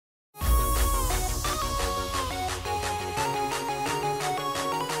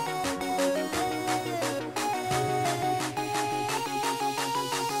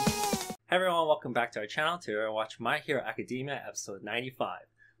Hey everyone, welcome back to our channel. Today we're watch My Hero Academia episode 95.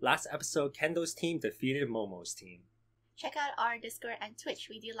 Last episode, Kendo's team defeated Momo's team. Check out our Discord and Twitch.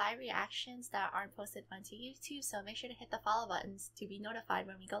 We do live reactions that aren't posted onto YouTube, so make sure to hit the follow buttons to be notified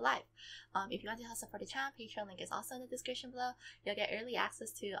when we go live. If you want to help support the channel, Patreon link is also in the description below. You'll get early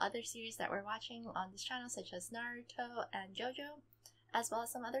access to other series that we're watching on this channel, such as Naruto and JoJo, as well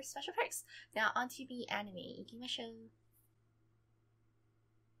as some other special perks. Now on to the anime. Ikimashou.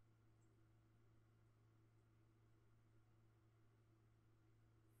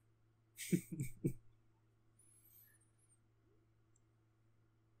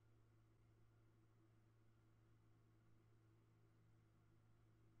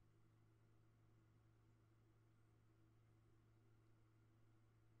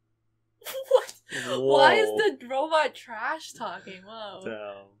 What? Whoa. Why is the robot trash talking? Whoa.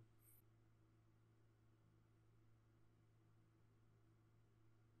 Damn.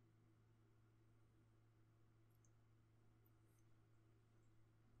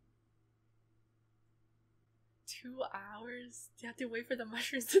 $2 hours? You have to wait for the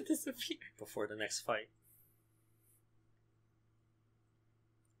mushrooms to disappear. Before the next fight.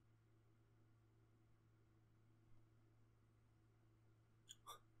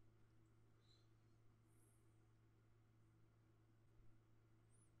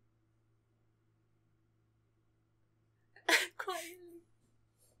 Quietly.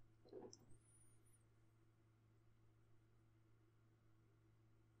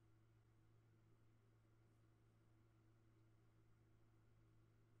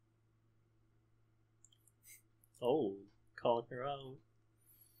 Oh, calling her out.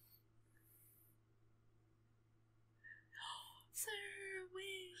 Sir,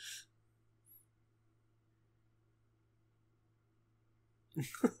 wish.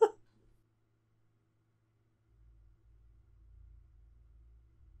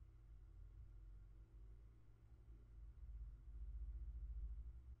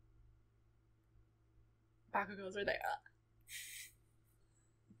 Bakugo's are there.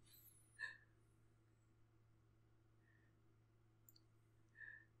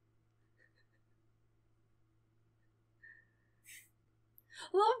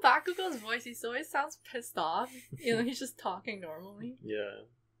 I love Bakugo's voice. He always sounds pissed off. You know, he's just talking normally. Yeah.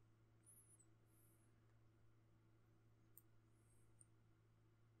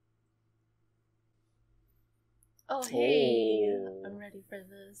 Oh, hey. Oh. I'm ready for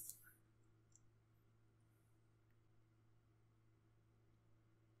this.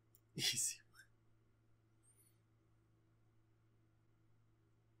 Easy.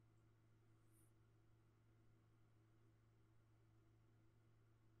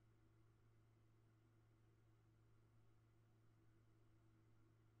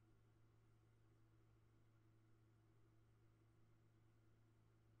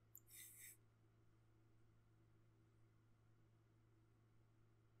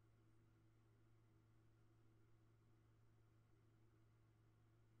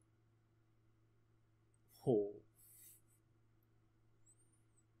 Oh.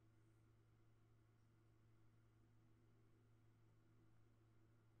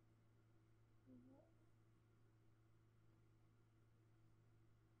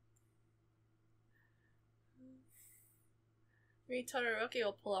 Maybe Todoroki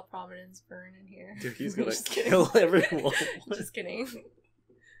will pull up Providence Burn in here. Dude, he's gonna Just kidding. kill everyone. Just kidding.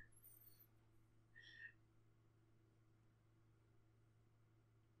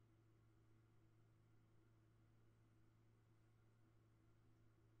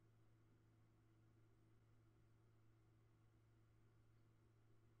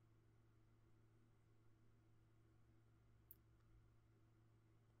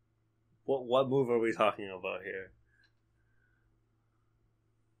 What move are we talking about here?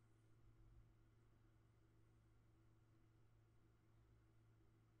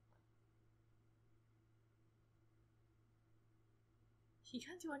 He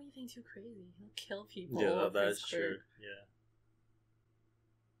can't do anything too crazy. He'll kill people. Yeah, with that his is true. quirk. Yeah.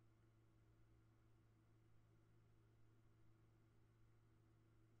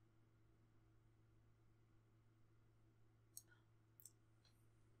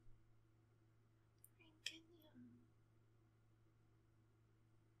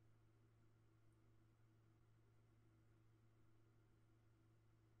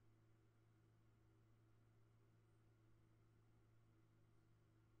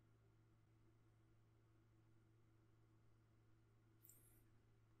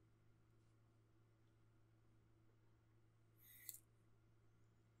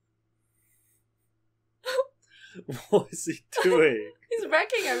 INGENIUM. What is he doing? He's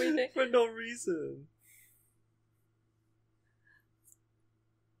wrecking everything. For no reason.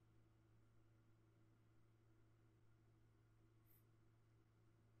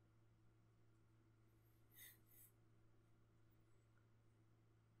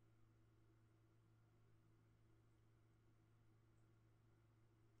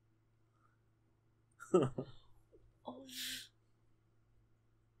 Oh.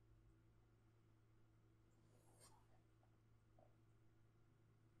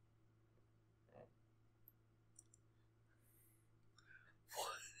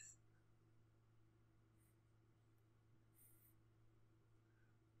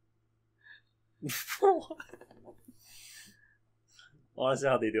 What? I want to see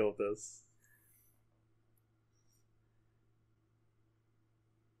how they deal with this.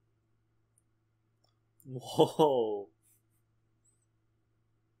 Whoa.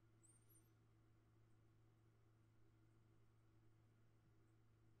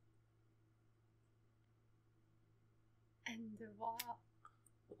 And wow.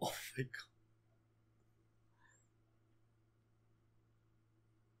 Oh my god.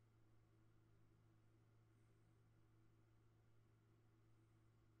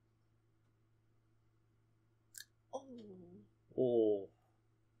 Oh. Oh.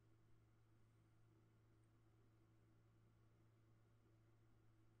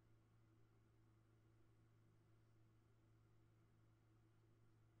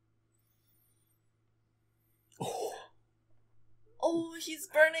 Oh. Oh, he's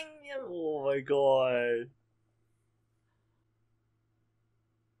burning him. Oh my god.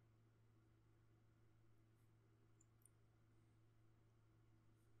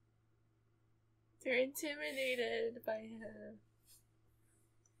 They're intimidated by him.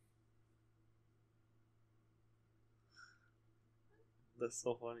 That's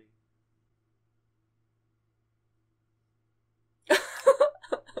so funny.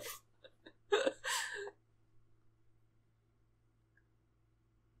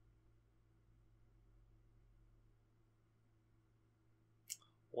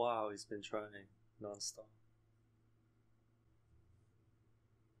 Wow, he's been trying non-stop.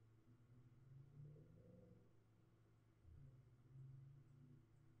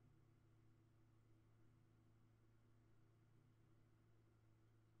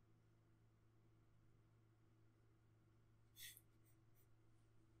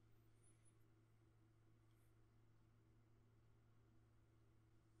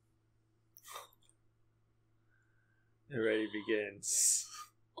 It already begins.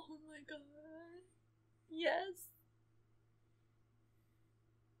 Oh my god. Yes.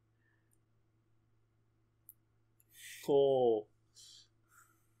 Oh.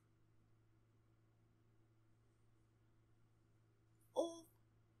 Oh.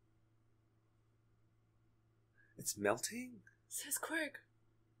 It's melting? Says quick.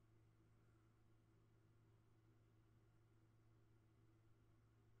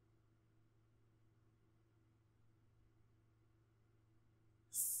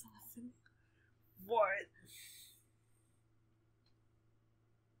 Soften. What?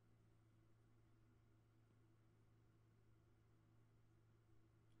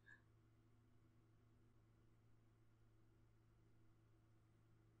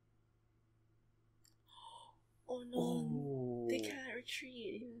 Oh no. Oh. They can't retreat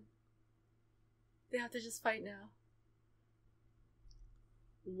even. They have to just fight now.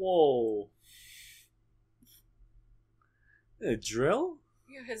 Whoa. A drill?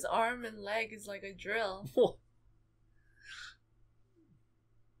 Yeah, his arm and leg is like a drill. Whoa.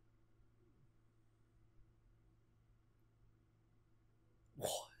 What?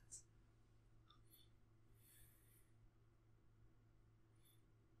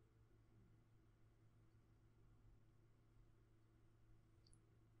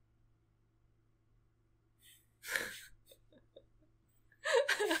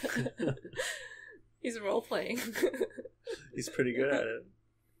 He's role playing. He's pretty good at it.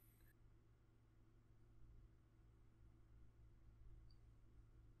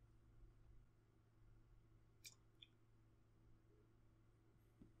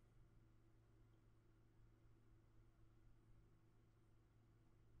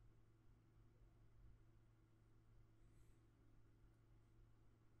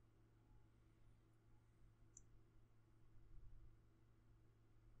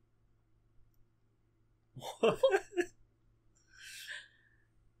 What?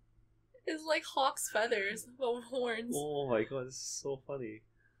 It's like hawk's feathers, but with horns. Oh my god, this is so funny.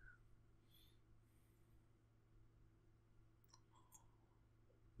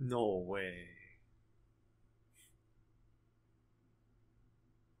 No way.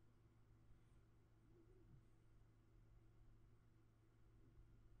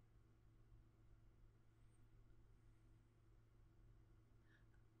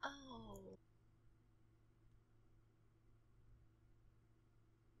 Oh.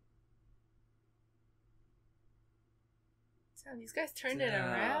 Damn, these guys turned it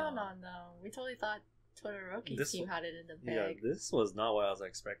around on them. We totally thought Todoroki's team had it in the Yeah, bag. this was not what I was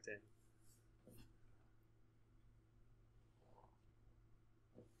expecting.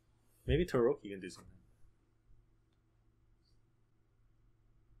 Maybe Todoroki can do something.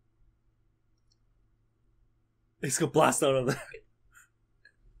 He's gonna blast out of there.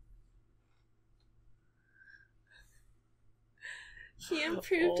 He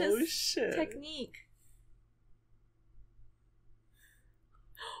improved his shit. technique.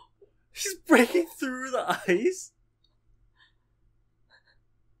 He's breaking through the ice?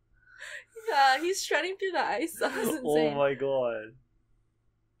 Yeah, he's shredding through the ice. That was insane. Oh my god.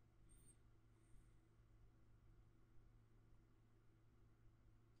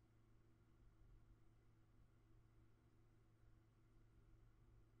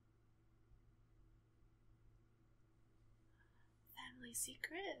 Family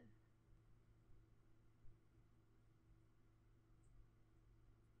secret.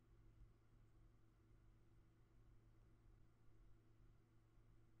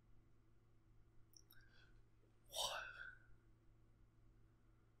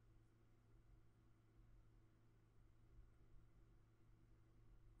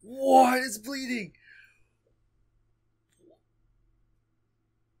 What? It's bleeding.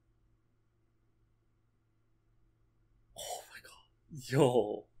 Oh my god.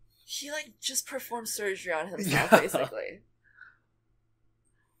 Yo. He like just performed surgery on himself, Yeah. basically.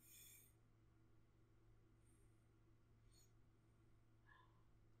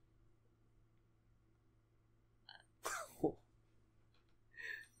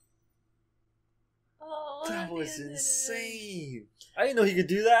 Oh, That was the end of it. insane. I didn't know he could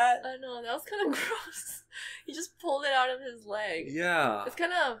do that. I know, that was kind of gross. He just pulled it out of his leg. Yeah. It's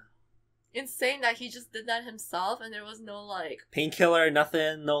kind of insane that he just did that himself and there was no like Painkiller,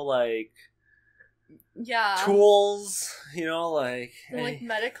 nothing, no like tools, tools, like no, like hey,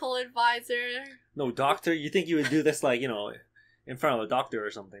 medical advisor. no doctor. You think you would do this like, in front of a doctor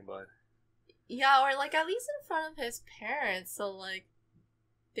or something, but Yeah, or like at least in front of his parents, so like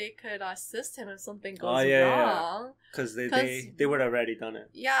they could assist him if something goes wrong. because they would have already done it.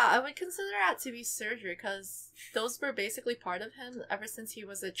 Yeah, I would consider that to be surgery because those were basically part of him ever since he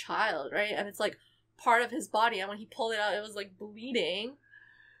was a child, right? And it's like part of his body, and when he pulled it out, it was like bleeding.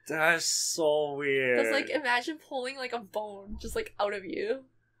 That's so weird. Because like imagine pulling like a bone just like out of you.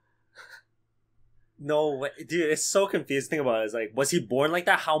 No way, dude, it's so confused. Think about it. It's like, was he born like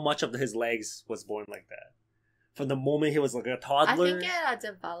that? How much of his legs was born like that? From the moment he was like a toddler? I think it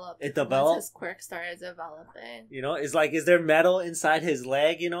developed. It developed? Once his quirk started developing. Is there metal inside his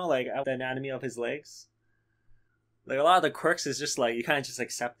leg, like the anatomy of his legs? Like a lot of the quirks is just like, you kind of just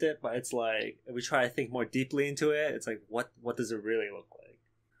accept it, but it's like, if we try to think more deeply into it, it's like, what does it really look like?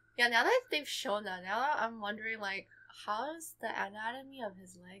 Yeah, now that they've shown that, now I'm wondering like, how does the anatomy of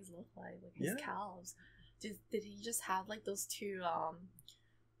his legs look like? Like his calves? Did he just have like those two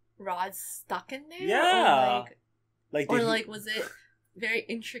rods stuck in there? Yeah. Was it very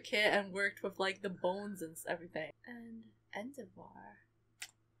intricate and worked with like the bones and everything? And Endeavor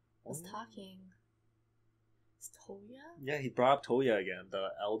was talking. Is Toya? Yeah, he brought up Toya again, the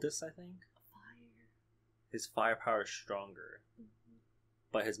eldest, I think. Fire. His firepower is stronger. Mm-hmm.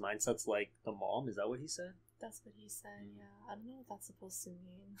 But his mindset's like the mom, is that what he said? That's what he said, yeah. I don't know what that's supposed to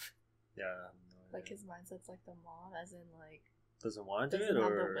mean. Yeah, I have no idea. Like his mindset's like the mom, as in like doesn't want to do it, doesn't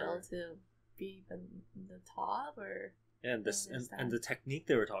or have the will to be the top, or yeah, and the technique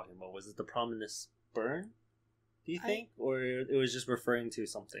they were talking about, was it the prominence burn? Do you think, or it was just referring to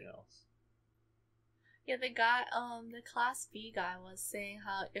something else? Yeah, the guy, the Class B guy was saying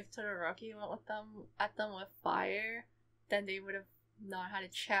how if Todoroki went at them with fire, then they would have not had a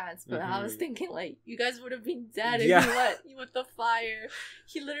chance. But I was thinking like, you guys would have been dead if you went with the fire.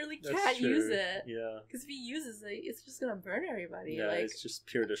 He literally can't use it. Yeah, because if he uses it, it's just gonna burn everybody. Yeah, like, it's just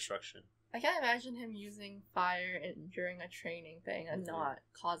pure destruction. I can't imagine him using fire during a training thing and not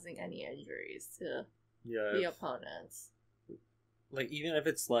causing any injuries to the opponents. Like, even if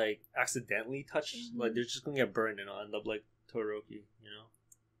it's like accidentally touched, like they're just gonna get burned and it'll end up like Todoroki,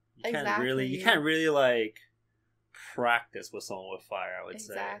 You can't really like practice with someone with fire, I would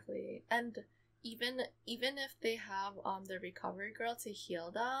say. Exactly. And even if they have the recovery girl to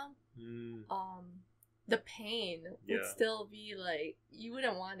heal them, the pain would still be like, you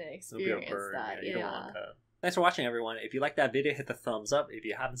wouldn't want to experience that. You don't want that. Thanks for watching, everyone. If you liked that video, hit the thumbs up. If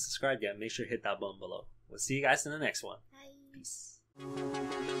you haven't subscribed yet, make sure to hit that button below. We'll see you guys in the next one. Bye. Peace.